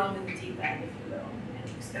throw them in the deep end, if you will, and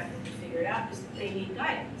expect them to figure it out, because they need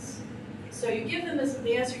guidance. So you give them this,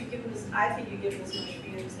 the answer you give them is, I think you give them as much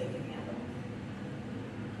freedom as they can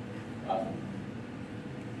handle.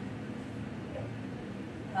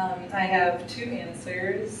 I have 2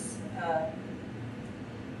 answers. The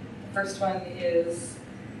first one is,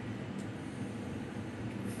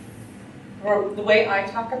 or the way I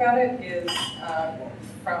talk about it is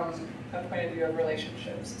from a point of view of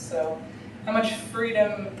relationships. So, how much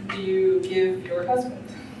freedom do you give your husband?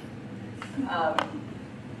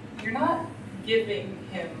 You're not giving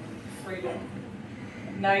him freedom.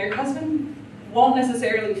 Now, your husband won't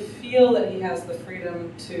necessarily feel that he has the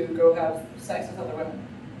freedom to go have sex with other women.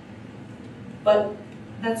 But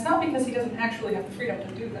that's not because he doesn't actually have the freedom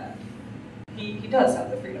to do that. He does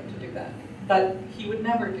have the freedom to do that. But he would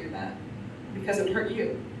never do that because it would hurt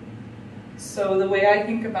you. So the way I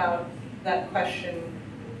think about that question,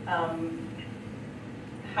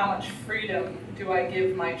 how much freedom do I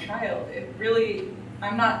give my child? It really,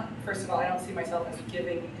 I'm not, first of all, I don't see myself as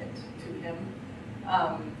giving it to him.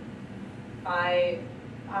 I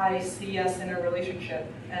see us in a relationship,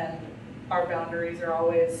 and our boundaries are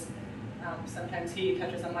always, sometimes he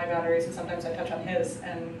touches on my boundaries and sometimes I touch on his,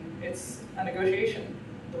 and it's a negotiation,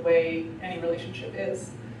 the way any relationship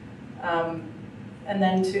is. And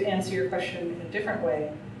then to answer your question in a different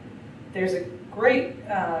way, there's a great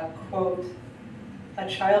quote, "A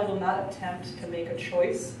child will not attempt to make a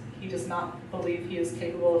choice he does not believe he is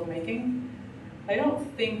capable of making." I don't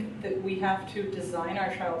think that we have to design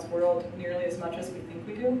our child's world nearly as much as we think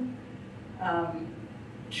we do.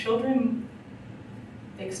 Children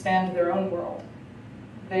expand their own world.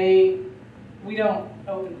 We don't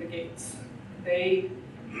open the gates. They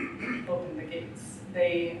open the gates.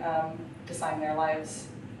 They design their lives.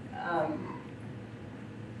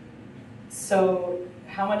 So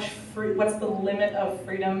how much what's the limit of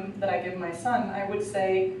freedom that I give my son? I would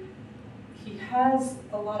say he has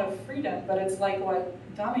a lot of freedom, but it's like what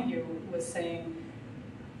Donohue was saying.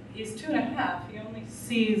 He's 2.5. He only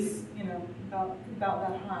sees, about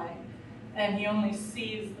that high. And he only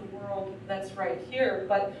sees the world that's right here.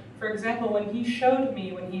 But for example, when he showed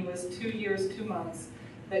me when he was 2 years, 2 months,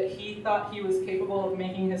 that he thought he was capable of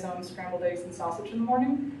making his own scrambled eggs and sausage in the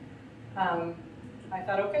morning, I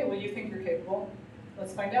thought, okay, well, you think you're capable.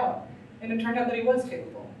 Let's find out. And it turned out that he was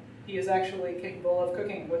capable. He is actually capable of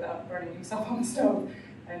cooking without burning himself on the stove.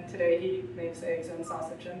 And today he makes eggs and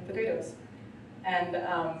sausage and potatoes. And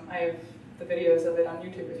I have the videos of it on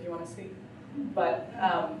YouTube if you want to see. But,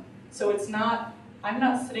 so it's not, I'm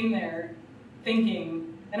not sitting there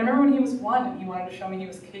thinking, and I remember when he was 1 and he wanted to show me he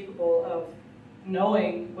was capable of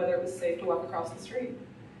knowing whether it was safe to walk across the street.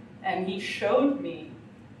 And he showed me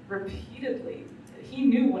repeatedly. He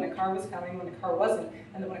knew when a car was coming, when a car wasn't.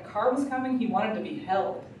 And that when a car was coming, he wanted to be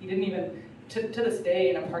held. He didn't even, to this day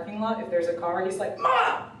in a parking lot, if there's a car, he's like,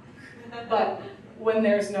 "Ma!" But when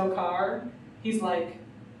there's no car, he's like,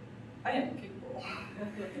 I am capable.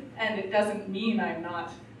 And it doesn't mean I'm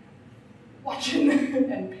not watching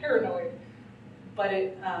and paranoid, but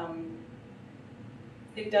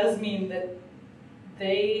it does mean that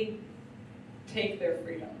they take their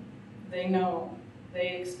freedom. They know,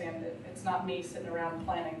 they expand it. It's not me sitting around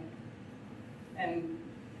planning. And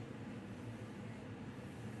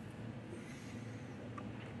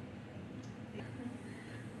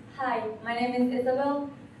hi, my name is Isabel.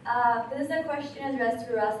 This is a question addressed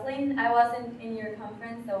to Roslyn. I wasn't in your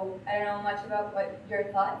conference, so I don't know much about what your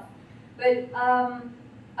thoughts. But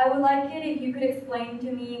I would like it if you could explain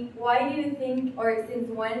to me why do you think, or since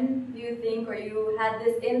when do you think, or you had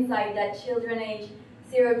this insight that children age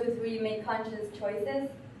 0 to 3 make conscious choices?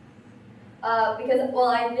 Because, well,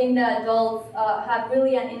 I think that adults have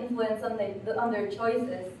really an influence on their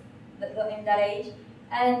choices in that age.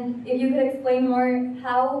 And if you could explain more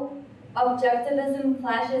how objectivism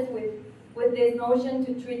clashes with this notion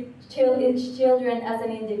to treat each children as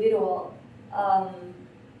an individual.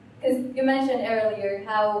 Because you mentioned earlier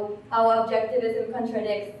how objectivism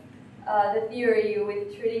contradicts the theory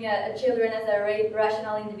with treating a children as a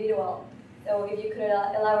rational individual. So if you could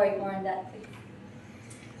elaborate more on that, please.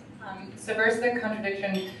 So first, the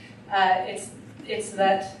contradiction, it's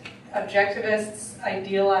that objectivists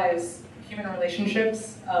idealize human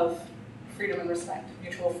relationships of freedom and respect,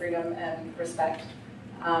 mutual freedom and respect.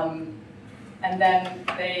 And then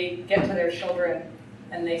they get to their children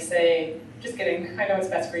and they say, just kidding, I know what's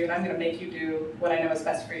best for you and I'm going to make you do what I know is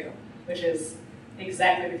best for you, which is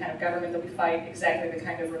exactly the kind of government that we fight, exactly the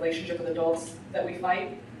kind of relationship with adults that we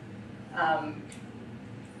fight.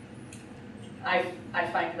 I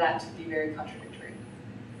find that to be very contradictory.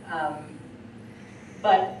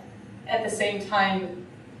 But at the same time,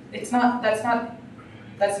 it's not,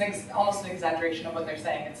 almost an exaggeration of what they're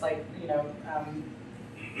saying. It's like, you know,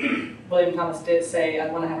 William Thomas did say, I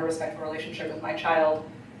want to have a respectful relationship with my child.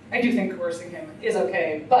 I do think coercing him is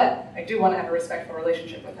okay, but I do want to have a respectful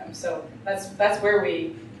relationship with him. So that's where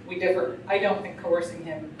we differ. I don't think coercing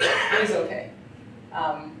him is okay.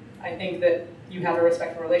 I think that you have a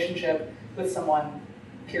respectful relationship with someone,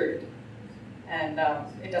 period. And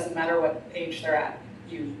it doesn't matter what age they're at.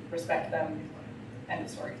 You respect them, end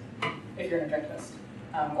of story, if you're an objectivist.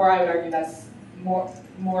 Or I would argue that's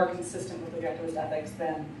more consistent with objectivist ethics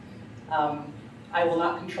than I will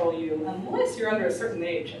not control you unless you're under a certain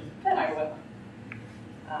age, and then I will.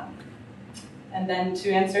 And then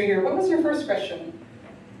to answer what was your first question?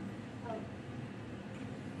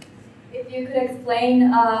 If you could explain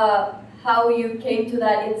how you came to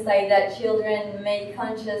that insight that children make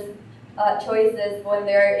conscious choices when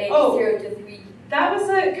they're age 0 to 3. That was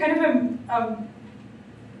a kind of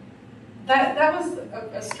that was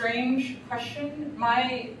a strange question.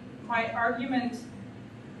 My argument,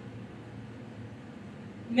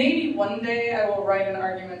 maybe one day I will write an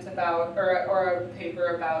argument about, or a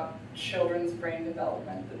paper about children's brain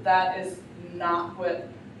development, but that is not what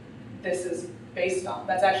this is based on.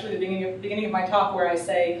 That's actually the beginning of my talk, where I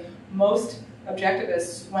say most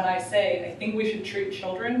objectivists, when I say I think we should treat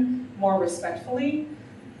children more respectfully,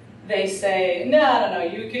 they say, no,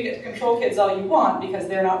 you can get to control kids all you want because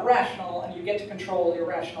they're not rational and you get to control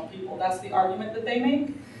irrational people. That's the argument that they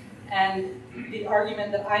make. And the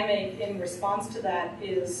argument that I make in response to that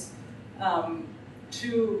is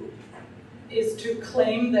to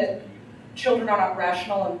claim that children are not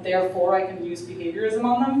rational and therefore I can use behaviorism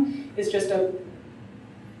on them is just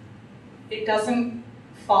it doesn't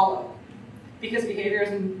follow, because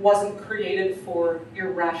behaviorism wasn't created for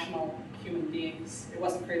irrational human beings. It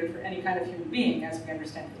wasn't created for any kind of human being as we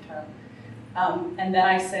understand the term. And then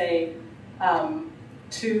I say,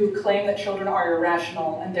 to claim that children are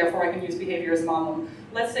irrational and therefore I can use behaviorism on them.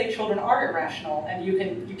 Let's say children are irrational and you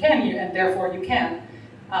can and therefore you can.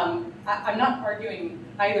 I'm not arguing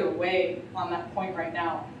either way on that point right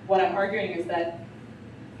now. What I'm arguing is that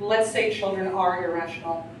let's say children are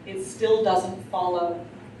irrational, it still doesn't follow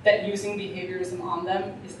that using behaviorism on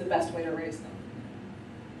them is the best way to raise them.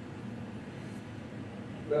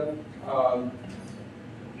 Well,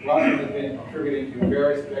 Roslyn has been attributing to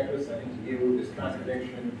various objectivists, I think, to you this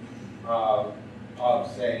contradiction of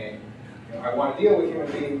saying, I want to deal with human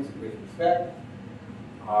beings with respect,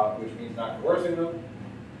 which means not coercing them.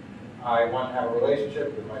 I want to have a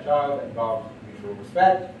relationship with my child that involves mutual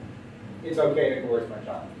respect. It's okay to coerce my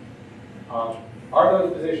child. Are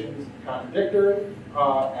those positions contradictory,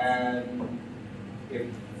 and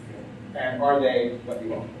are they what you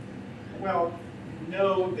want? Well,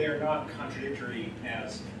 no, they're not contradictory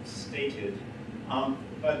as stated,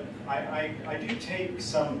 but I do take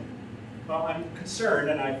some, well, I'm concerned,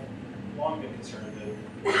 and I've long been concerned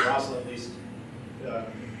that Roslyn at least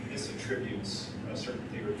misattributes a certain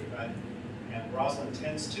theory, and Roslyn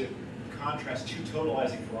tends to contrast two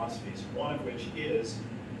totalizing philosophies, one of which is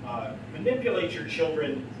manipulate your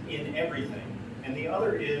children in everything. And the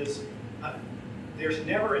other is, there's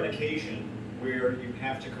never an occasion where you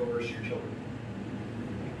have to coerce your children.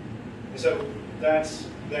 So that's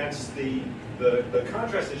the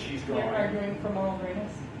contrast that she's drawing. You're arguing for moral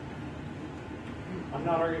greatness? I'm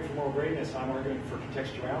not arguing for moral greatness, I'm arguing for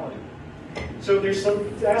contextuality. So there's some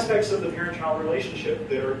aspects of the parent-child relationship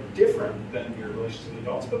that are different than your relationship with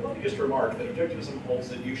adults, but let me just remark that objectivism holds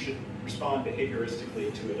that you should respond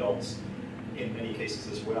behavioristically to adults in many cases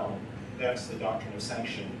as well. That's the doctrine of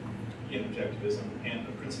sanction in objectivism and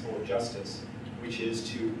the principle of justice, which is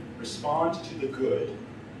to respond to the good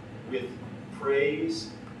with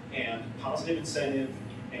praise and positive incentive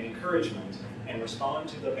and encouragement, and respond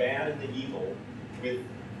to the bad and the evil with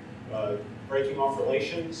breaking off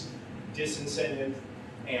relations, disincentive,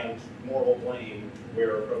 and moral blame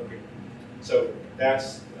where appropriate. So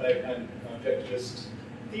that's an objectivist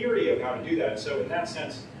theory of how to do that. So in that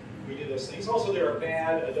sense, we do those things. Also, there are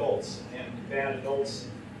bad adults, and bad adults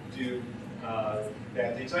do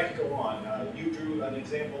bad things. I could go on. You drew an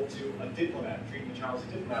example to a diplomat, treating a child as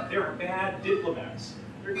a diplomat. There are bad diplomats.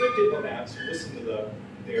 There are good diplomats who listen to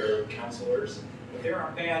their counselors, but there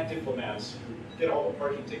are bad diplomats who get all the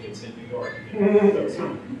parking tickets in New York. You know, those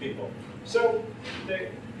people. So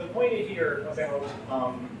the point here about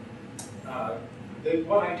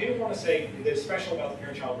what I do want to say that's special about the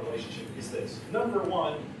parent-child relationship is this. Number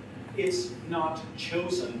one, it's not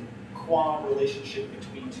chosen qua relationship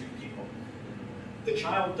between two people. The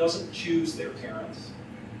child doesn't choose their parents,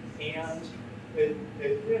 and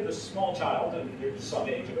they're a small child, and there's some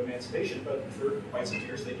age of emancipation, but for quite some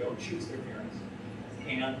years they don't choose their parents.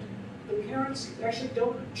 And the parents actually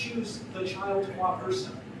don't choose the child qua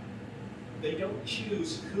person. They don't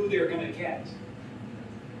choose who they're going to get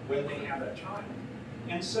when they have that child.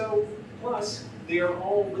 And so, plus, they are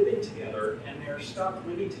all living together, and they're stuck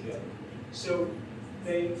living together. So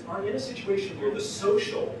they are in a situation where the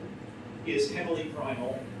social is heavily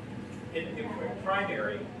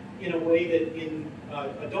primary, in a way that in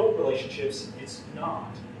adult relationships it's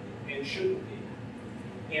not and shouldn't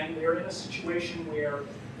be. And they're in a situation where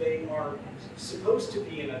they are supposed to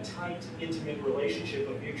be in a tight, intimate relationship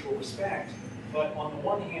of mutual respect, but on the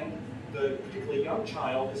one hand, the particularly young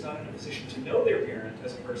child is not in a position to know their parent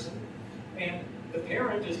as a person, and the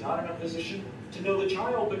parent is not in a position to know the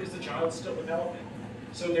child because the child's still developing.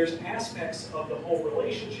 So there's aspects of the whole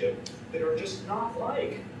relationship that are just not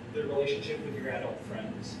like the relationship with your adult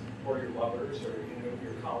friends or your lovers or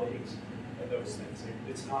your colleagues and those things.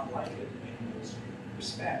 It's not like it in those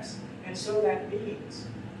respects. And so that means,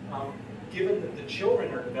 given that the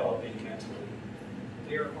children are developing mentally,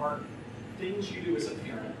 there are things you do as a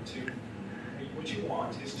parent what you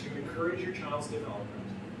want is to encourage your child's development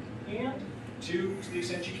and to the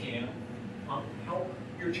extent you can, help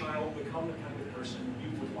your child become the kind of person you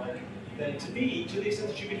would like them to be, to the extent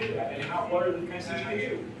that you can do that. And what are the kinds of things you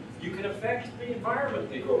can do? You can affect the environment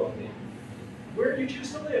they grow up in. Where do you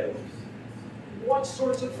choose to live? What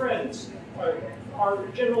sorts of friends are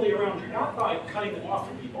generally around you? Not by cutting them off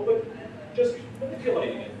from people, but just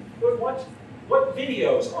manipulating it. But what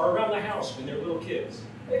videos are around the house when they're little kids?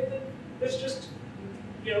 It's just,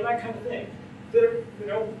 that kind of thing.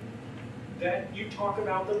 That you talk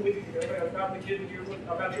about them about the kid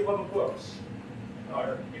about your love of books,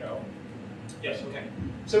 or yes, okay.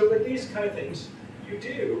 So, but these kind of things you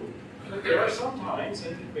do. But there are some times,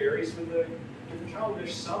 and it varies with the child.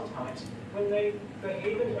 There's sometimes when they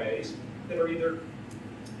behave in ways that are either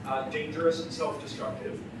dangerous and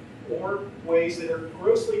self-destructive, or ways that are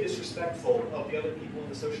grossly disrespectful of the other people in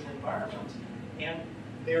the social environment, and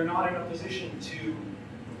they're not in a position to,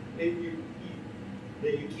 that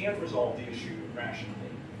you can't resolve the issue rationally.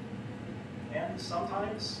 And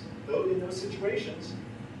sometimes, though, in those situations,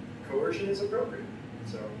 coercion is appropriate.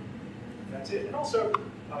 So that's it. And also,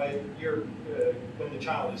 when the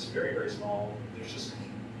child is very, very small,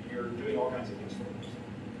 you're doing all kinds of things for them.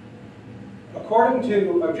 According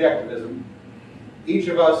to objectivism, each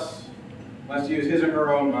of us must use his or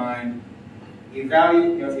her own mind,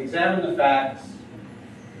 examine the facts,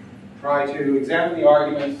 try to examine the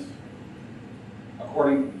arguments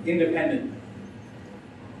independently.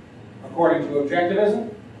 According to objectivism,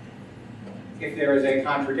 if there is a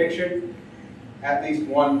contradiction, at least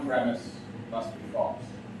one premise must be false.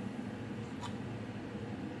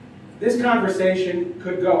 This conversation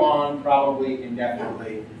could go on probably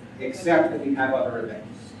indefinitely, except that we have other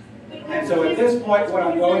events. And so at this point, what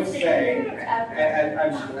I'm going to say,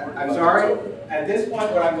 I'm sorry, at this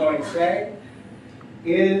point what I'm going to say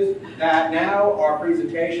is that now our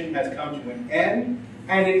presentation has come to an end,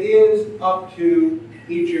 and it is up to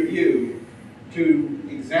each of you to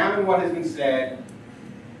examine what has been said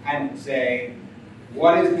and say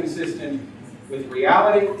what is consistent with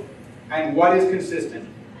reality and what is consistent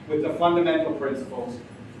with the fundamental principles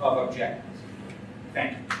of objectivism.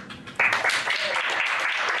 Thank you.